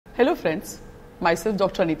Hello friends, myself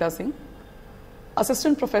Dr. Anita Singh,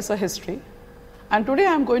 Assistant Professor History, and today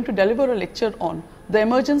I am going to deliver a lecture on the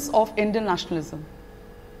emergence of Indian nationalism.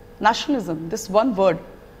 Nationalism, this one word,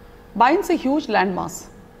 binds a huge landmass.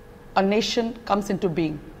 A nation comes into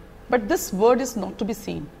being, but this word is not to be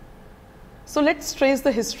seen. So let's trace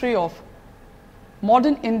the history of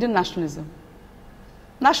modern Indian nationalism.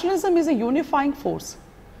 Nationalism is a unifying force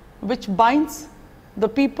which binds the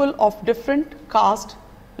people of different caste,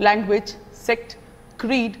 language, sect,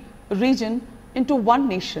 creed, region into one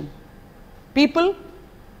nation. People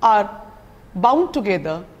are bound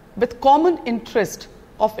together with common interest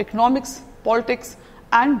of economics, politics,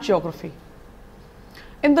 and geography.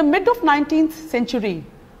 In the mid of 19th century,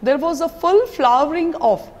 there was a full flowering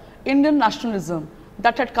of Indian nationalism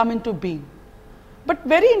that had come into being. But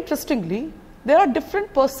very interestingly, there are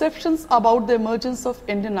different perceptions about the emergence of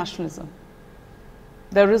Indian nationalism.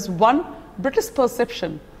 There is one British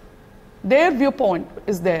perception, their viewpoint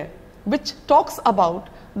is there, which talks about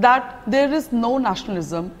that there is no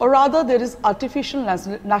nationalism, or rather there is artificial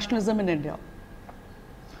nationalism in India.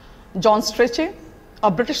 John Strachey,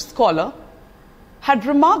 a British scholar, had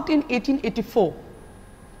remarked in 1884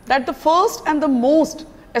 that the first and the most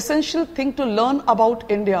essential thing to learn about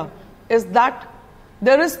India is that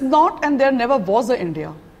there is not and there never was a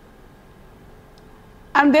India,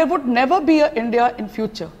 and there would never be a India in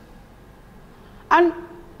future. And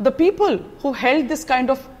the people who held this kind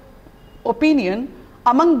of opinion,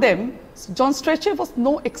 among them John Strachey was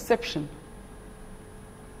no exception.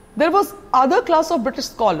 There was other class of British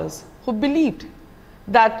scholars who believed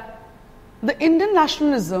that the Indian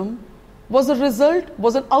nationalism was a result,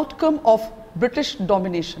 was an outcome of British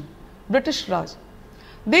domination, British Raj.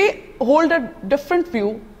 They hold a different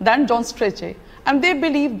view than John Strachey, and they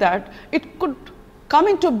believe that it could come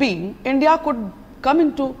into being, India could come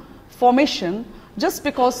into formation just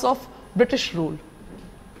because of British rule.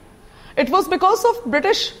 It was because of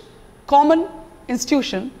British common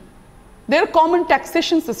institution, their common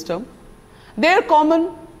taxation system, their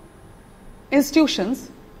common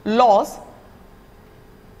institutions, laws,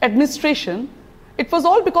 administration. It was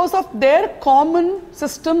all because of their common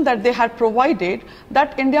system that they had provided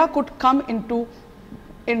that India could come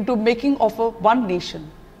into making of a one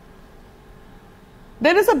nation.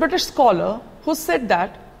 There is a British scholar who said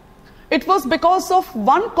that it was because of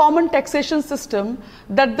one common taxation system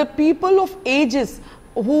that the people of ages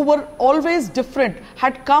who were always different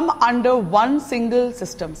had come under one single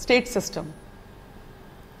system, state system.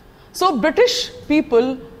 So British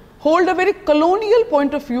people hold a very colonial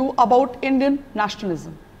point of view about Indian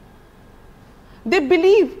nationalism. They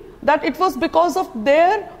believe that it was because of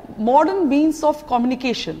their modern means of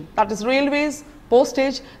communication, that is railways,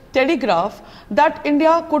 postage, telegraph, that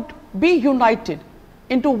India could be united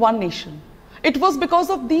into one nation. It was because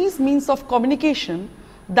of these means of communication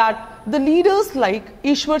that the leaders like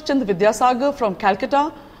Ishwar Chand Vidyasagar from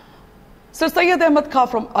Calcutta, Sir Syed Ahmad Khan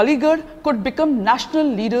from Aligarh could become national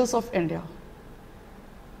leaders of India.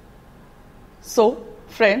 So,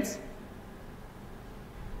 friends,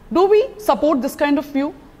 do we support this kind of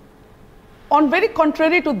view? On very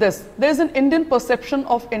contrary to this, there is an Indian perception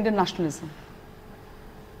of Indian nationalism.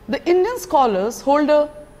 The Indian scholars hold a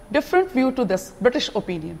different view to this British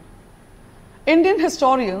opinion. Indian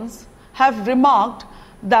historians have remarked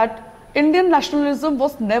that Indian nationalism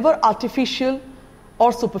was never artificial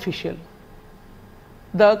or superficial.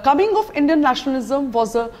 The coming of Indian nationalism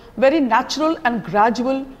was a very natural and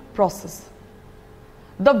gradual process.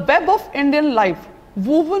 The web of Indian life,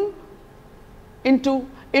 woven into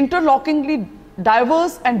interlockingly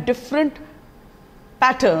diverse and different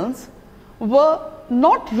patterns, were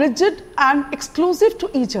not rigid and exclusive to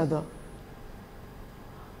each other.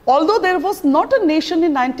 Although there was not a nation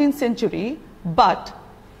in 19th century, but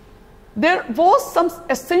there was some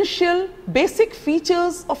essential basic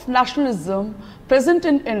features of nationalism present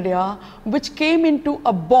in India which came into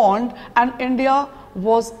a bond, and India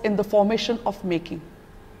was in the formation of making.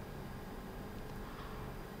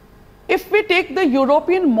 If we take the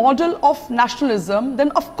European model of nationalism,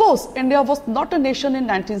 then of course India was not a nation in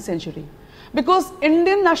 19th century, because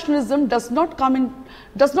Indian nationalism does not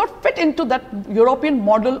fit into that European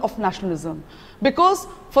model of nationalism, because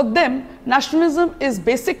for them nationalism is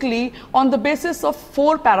basically on the basis of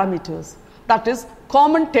four parameters, that is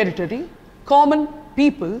common territory, common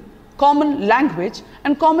people, common language,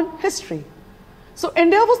 and common history. So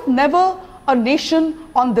India was never a nation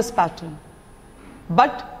on this pattern,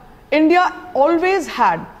 but India always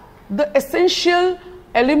had the essential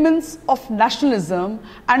elements of nationalism,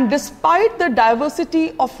 and despite the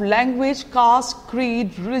diversity of language, caste,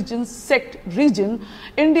 creed, religion, sect, region,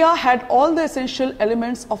 India had all the essential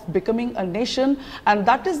elements of becoming a nation, and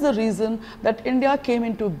that is the reason that India came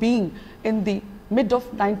into being in the mid of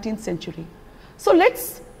 19th century. So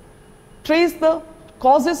let's trace the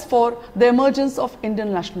causes for the emergence of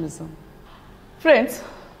Indian nationalism. Friends,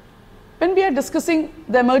 when we are discussing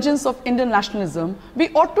the emergence of Indian nationalism, we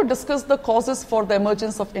ought to discuss the causes for the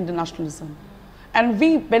emergence of Indian nationalism. And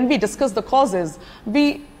when we discuss the causes,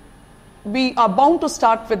 we are bound to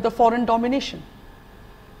start with the foreign domination.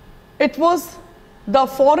 It was the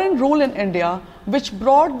foreign rule in India which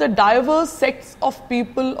brought the diverse sects of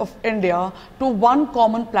people of India to one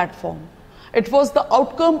common platform. It was the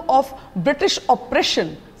outcome of British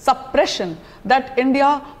oppression, suppression, that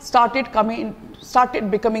India started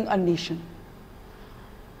becoming a nation.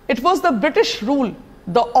 It was the British rule,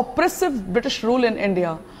 the oppressive British rule in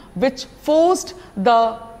India, which forced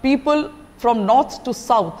the people from north to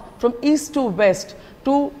south, from east to west,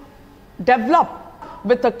 to develop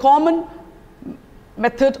with a common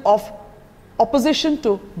method of opposition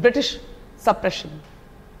to British suppression.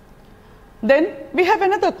 Then we have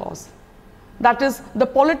another cause, that is the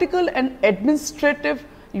political and administrative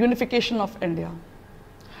unification of India.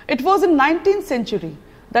 It was in 19th century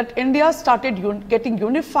that India started getting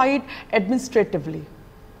unified administratively.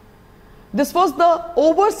 This was the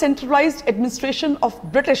over-centralized administration of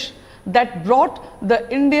British that brought the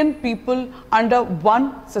Indian people under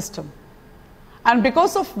one system, and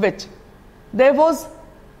because of which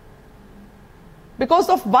because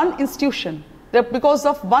of one institution, because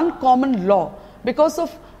of one common law, because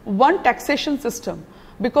of one taxation system,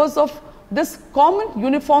 because of this common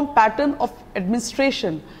uniform pattern of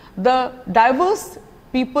administration, the diverse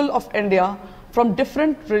people of India from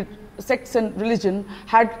different sects and religion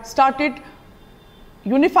had started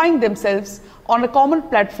unifying themselves on a common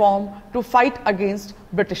platform to fight against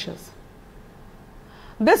Britishers.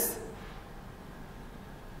 This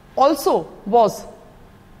also was,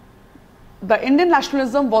 the Indian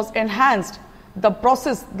nationalism was enhanced, the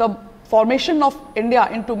process, the formation of India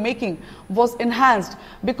into making was enhanced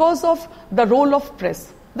because of the role of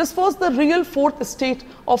press. This was the real fourth estate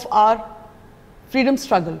of our freedom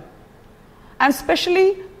struggle, and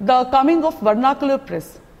especially the coming of vernacular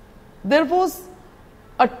press. There was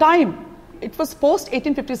a time, it was post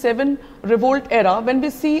 1857 revolt era, when we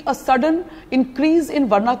see a sudden increase in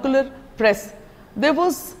vernacular press. There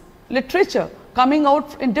was literature coming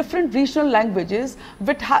out in different regional languages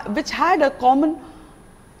which had a common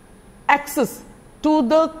access to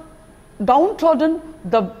the downtrodden,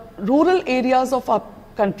 the rural areas of our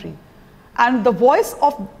country. And the voice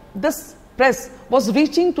of this press was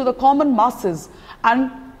reaching to the common masses,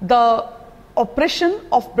 and the oppression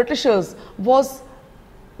of Britishers was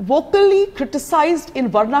vocally criticized in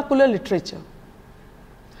vernacular literature.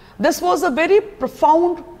 This was a very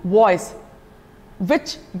profound voice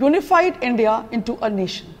which unified India into a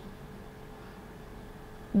nation.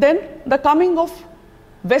 Then the coming of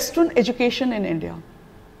Western education in India.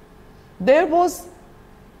 There was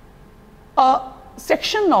a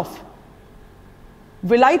section of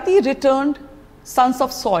Vilaiti returned sons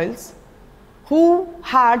of soils who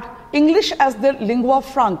had English as their lingua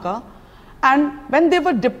franca, and when they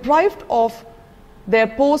were deprived of their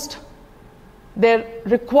post, their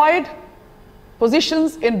required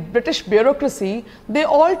positions in British bureaucracy, they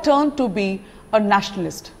all turned to be a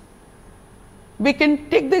nationalist. We can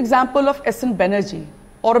take the example of S.N. Banerjee,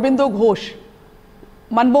 Aurobindo Ghosh,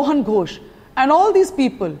 Manmohan Ghosh, and all these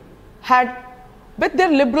people had, with their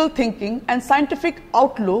liberal thinking and scientific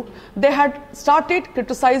outlook, they had started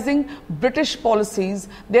criticizing British policies.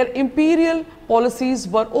 Their imperial policies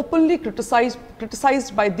were openly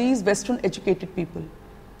criticized by these Western educated people.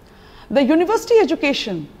 The university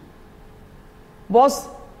education was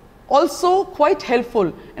also quite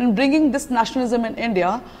helpful in bringing this nationalism in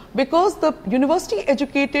India, because the university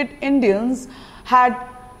educated Indians had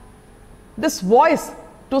this voice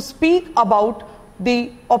to speak about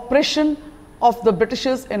the oppression of the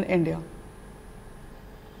Britishers in India.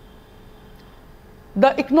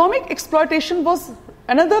 The economic exploitation was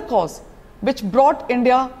another cause which brought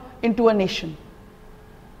India into a nation.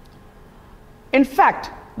 In fact,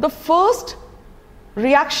 the first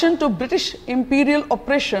reaction to British imperial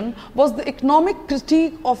oppression was the economic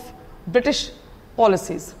critique of British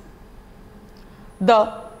policies.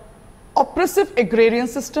 The oppressive agrarian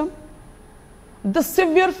system, the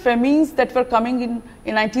severe famines that were coming in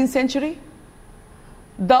 19th century,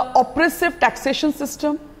 the oppressive taxation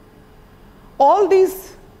system, all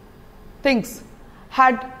these things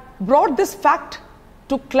had brought this fact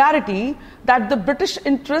to clarity that the British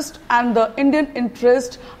interest and the Indian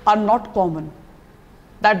interest are not common,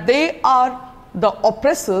 that they are the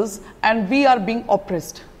oppressors and we are being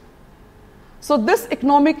oppressed. So this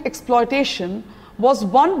economic exploitation was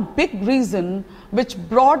one big reason which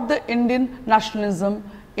brought the Indian nationalism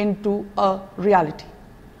into a reality.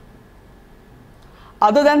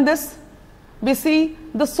 Other than this, we see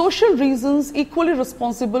the social reasons equally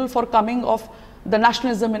responsible for coming of the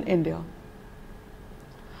nationalism in India.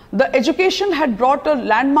 The education had brought a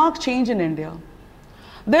landmark change in India.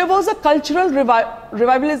 There was a cultural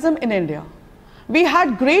revivalism in India. We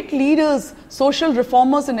had great leaders, social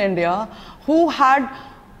reformers in India who had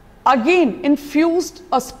again infused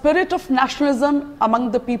a spirit of nationalism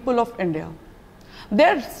among the people of India.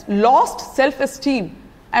 Their lost self-esteem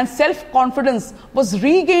and self-confidence was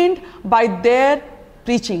regained by their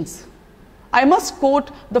preachings. I must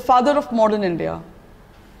quote the father of modern India,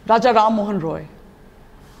 Raja Ram Mohan Roy.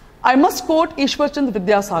 I must quote Ishwarchand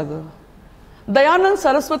Vidyasagar, Dayanand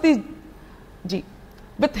Saraswati ji,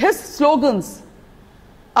 with his slogans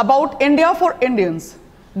about India for Indians,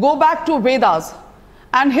 go back to Vedas,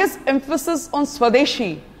 and his emphasis on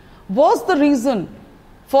Swadeshi was the reason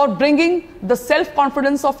for bringing the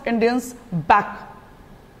self-confidence of Indians back.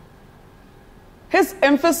 His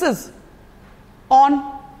emphasis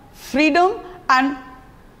on freedom and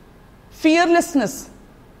fearlessness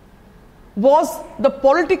was the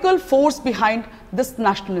political force behind this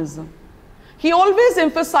nationalism. He always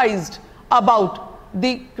emphasized about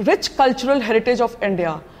the rich cultural heritage of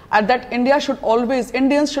India, and that Indians should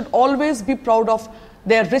always be proud of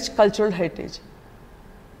their rich cultural heritage.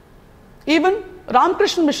 Even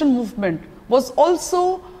Ramakrishna Mission movement was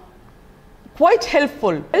also quite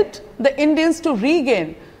helpful, helped the Indians to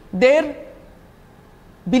regain their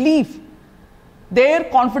belief, their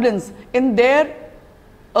confidence in their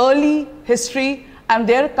early history and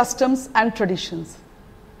their customs and traditions.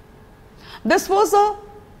 This was a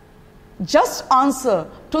just answer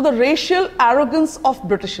to the racial arrogance of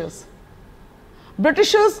Britishers.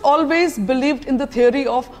 Britishers always believed in the theory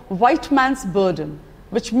of white man's burden,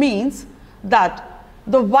 which means that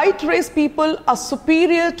the white race people are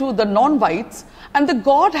superior to the non-whites, and the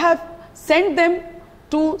God have sent them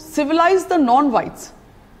to civilize the non-whites.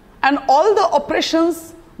 And all the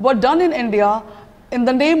oppressions were done in India in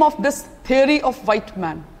the name of this theory of white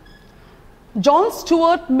man. John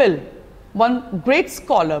Stuart Mill, one great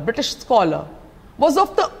scholar, British scholar, was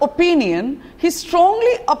of the opinion, he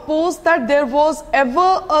strongly opposed that there was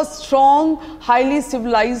ever a strong, highly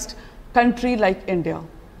civilized country like India.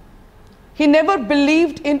 He never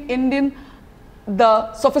believed in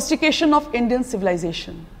the sophistication of Indian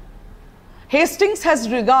civilization. Hastings has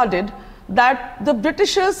regarded that the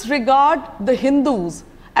Britishers regard the Hindus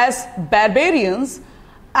as barbarians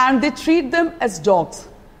and they treat them as dogs.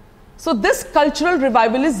 So this cultural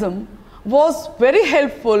revivalism was very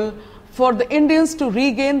helpful for the Indians to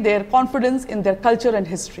regain their confidence in their culture and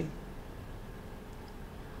history.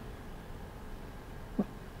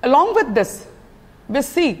 Along with this, we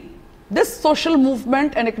see this social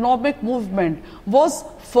movement and economic movement was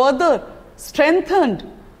further strengthened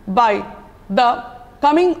by the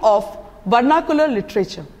coming of vernacular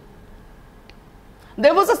literature.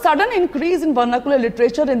 There was a sudden increase in vernacular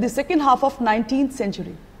literature in the second half of 19th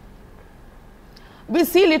century. We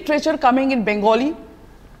see literature coming in Bengali,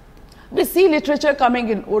 we see literature coming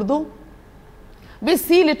in Urdu, we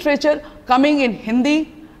see literature coming in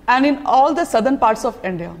Hindi and in all the southern parts of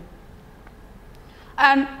India.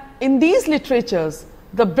 And in these literatures,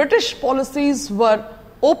 the British policies were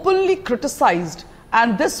openly criticized,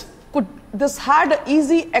 and this had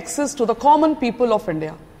easy access to the common people of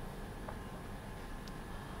India.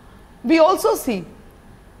 We also see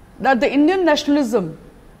that the Indian nationalism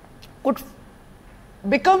could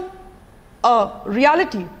become a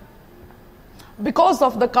reality because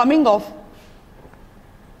of the coming of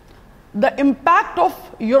the impact of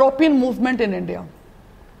European movement in India.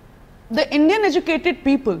 The Indian educated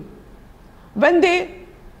people, when they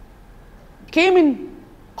came in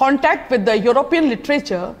contact with the European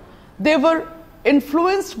literature, they were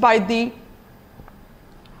influenced by the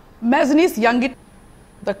Mazzini's Youngit,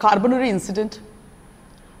 the Carbonari incident,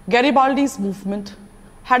 Garibaldi's movement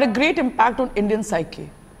had a great impact on Indian psyche,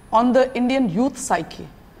 on the Indian youth psyche.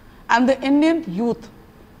 And the Indian youth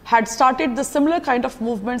had started the similar kind of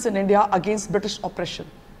movements in India against British oppression.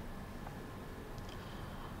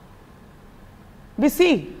 We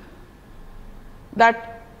see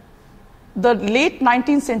that the late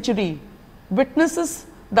 19th century witnesses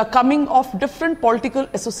the coming of different political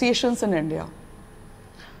associations in India.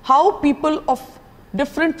 How people of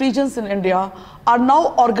different regions in India are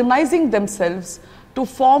now organizing themselves to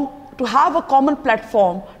have a common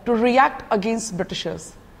platform to react against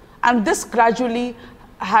Britishers. And this gradually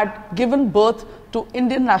had given birth to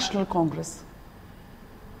Indian National Congress.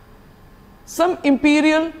 Some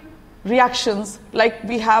imperial reactions, like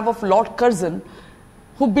we have of Lord Curzon,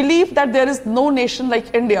 who believed that there is no nation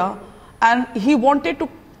like India, and he wanted to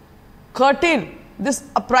curtail this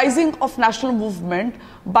uprising of national movement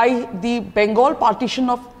by the Bengal partition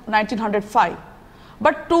of 1905.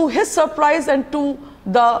 But to his surprise and to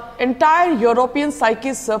the entire European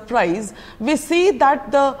psyche's surprise, we see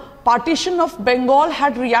that the partition of Bengal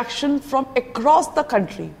had reaction from across the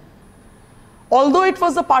country. Although it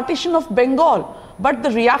was a partition of Bengal, but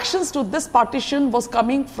the reactions to this partition was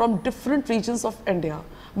coming from different regions of India,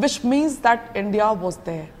 which means that India was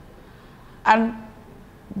there. And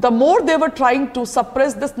the more they were trying to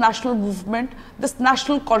suppress this national movement, this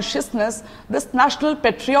national consciousness, this national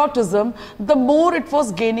patriotism, the more it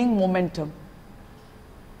was gaining momentum.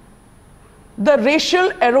 The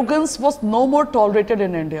racial arrogance was no more tolerated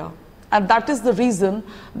in India. And that is the reason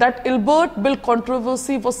that Ilbert Bill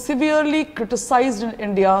controversy was severely criticized in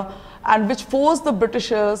India, and which forced the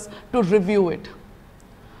Britishers to review it.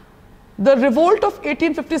 The revolt of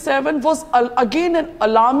 1857 was again an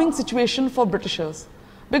alarming situation for Britishers,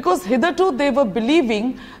 because hitherto they were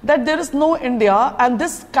believing that there is no India, and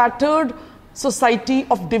this scattered society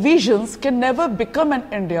of divisions can never become an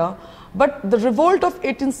India. But the revolt of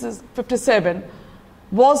 1857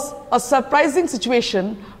 was a surprising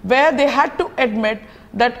situation where they had to admit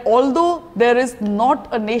that although there is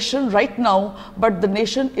not a nation right now, but the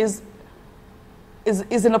nation is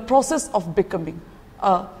in a process of becoming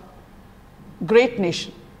a great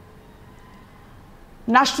nation.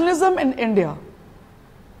 Nationalism in India,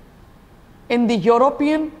 in the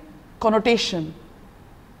European connotation,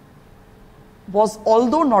 was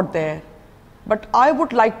although not there, but I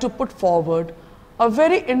would like to put forward a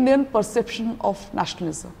very Indian perception of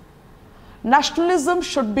nationalism. Nationalism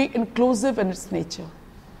should be inclusive in its nature.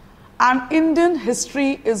 And Indian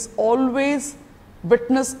history is always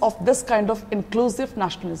witness of this kind of inclusive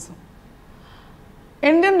nationalism.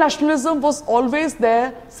 Indian nationalism was always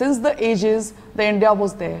there since the ages the India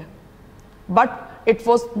was there. But it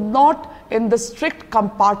was not in the strict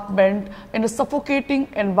compartment, in a suffocating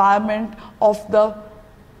environment of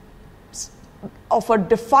a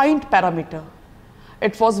defined parameter.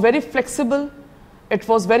 It was very flexible, it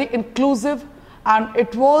was very inclusive, and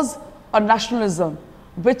it was a nationalism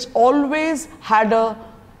which always had a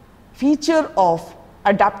feature of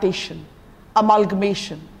adaptation,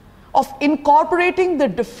 amalgamation, of incorporating the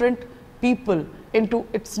different people into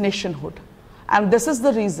its nationhood. And this is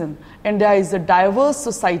the reason India is a diverse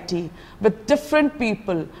society with different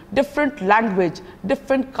people, different language,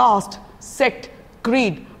 different caste, sect,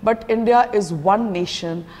 creed, but India is one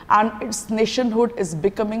nation, and its nationhood is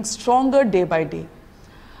becoming stronger day by day.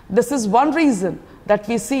 This is one reason that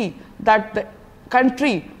we see that the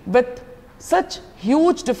country with such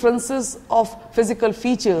huge differences of physical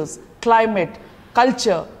features, climate,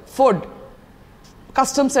 culture, food,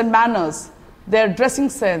 customs and manners, their dressing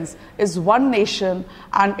sense, is one nation,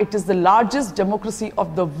 and it is the largest democracy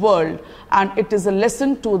of the world, and it is a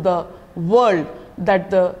lesson to the world that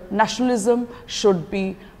the nationalism should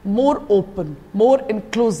be more open, more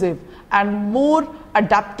inclusive, and more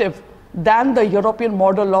adaptive than the European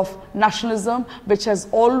model of nationalism, which has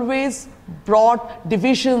always brought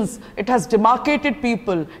divisions. It has demarcated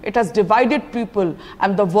people, it has divided people,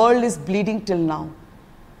 and the world is bleeding till now.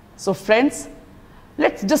 So friends,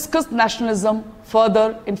 let's discuss nationalism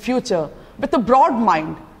further in future with a broad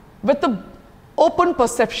mind, with an open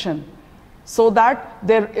perception, so that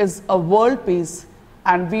there is a world peace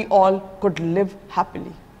and we all could live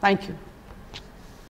happily. Thank you.